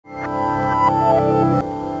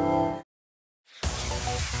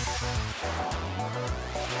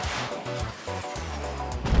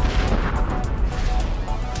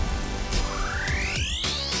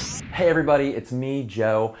Hey everybody, it's me,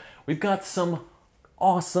 Joe. We've got some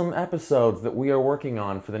awesome episodes that we are working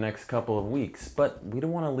on for the next couple of weeks, but we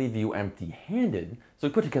don't want to leave you empty-handed, so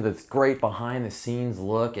we put together this great behind-the-scenes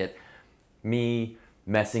look at me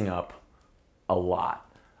messing up a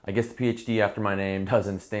lot. I guess the PhD after my name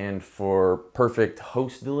doesn't stand for perfect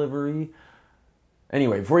host delivery.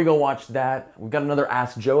 Anyway, before you go watch that, we've got another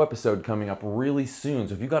Ask Joe episode coming up really soon,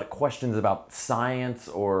 so if you've got questions about science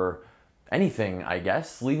or anything, I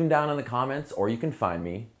guess, leave them down in the comments, or you can find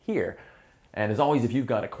me here. And as always, if you've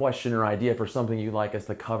got a question or idea for something you'd like us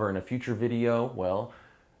to cover in a future video, well,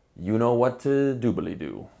 you know what to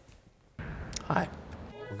doobly-doo. Hi.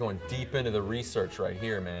 We're going deep into the research right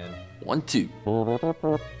here, man. 1, 2.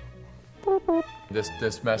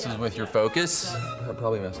 This messes with your focus? I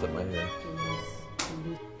probably messed up my hair.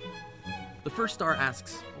 The first star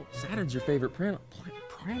asks, Saturn's your favorite planet?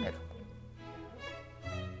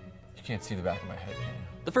 You can't see the back of my head, can you?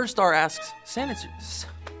 The first star asks, Santa's your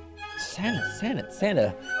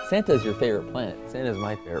favorite planet. Santa's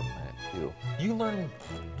my favorite planet, too. You learn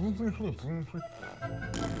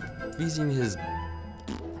using his...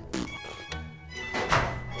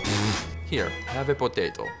 Here, have a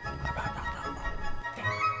potato.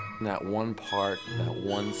 That one part, that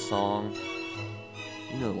one song,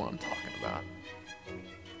 you know what I'm talking about.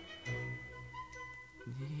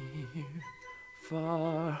 Near,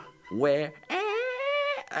 far, where?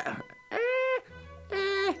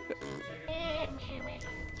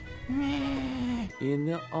 In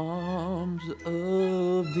the arms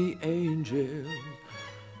of the angels,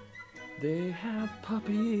 they have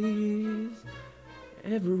puppies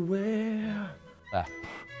everywhere.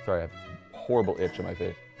 Sorry, I have a horrible itch on my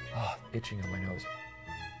face. Oh, itching on my nose.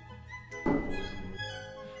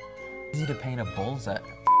 Easy to paint a bullseye.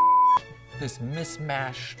 This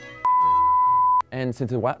mismatch. And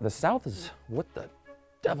since the South is, what the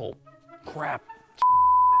devil crap.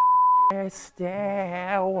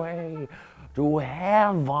 Stairway to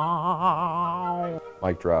heaven.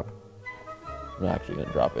 Mic drop. I'm actually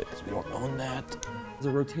gonna drop it because we don't own that. It's a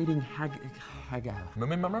rotating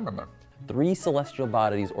three celestial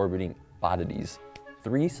bodies orbiting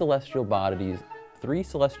Three celestial bodies.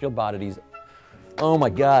 Oh my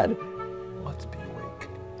God. Let's be awake.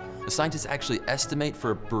 The scientists actually estimate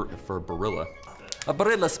for a Barilla. A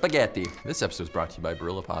Barilla spaghetti. This episode is brought to you by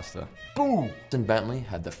Barilla Pasta. Boom! And Bentley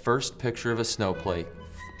had the first picture of a snowflake.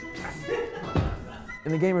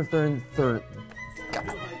 In the Game of Thrones, for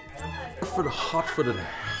the hot-footed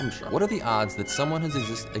hamster. What are the odds that someone has I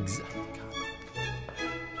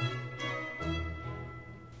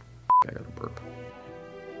gotta burp.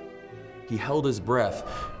 He held his breath,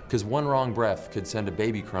 because one wrong breath could send a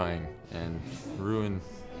baby crying and ruin.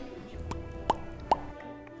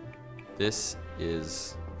 This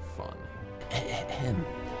is fun.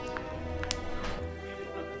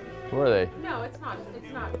 Who are they? No, it's not.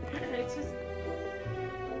 It's just.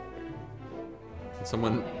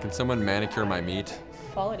 Can someone manicure my meat?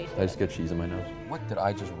 Quality. I just get cheese in my nose. What did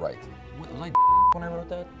I just write? What was I when I wrote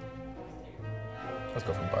that? Let's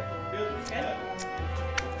go from butt.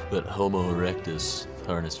 But Homo erectus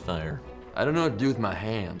harnessed fire. I don't know what to do with my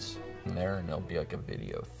hands. There, and it'll be like a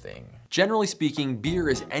video thing. Generally speaking, beer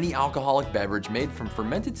is any alcoholic beverage made from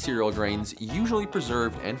fermented cereal grains, usually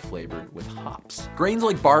preserved and flavored with hops. Grains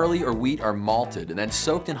like barley or wheat are malted and then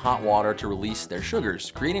soaked in hot water to release their sugars,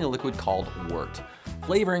 creating a liquid called wort.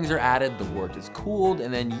 Flavorings are added, the wort is cooled,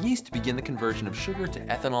 and then yeast begin the conversion of sugar to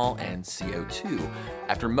ethanol and CO2.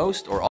 After most or all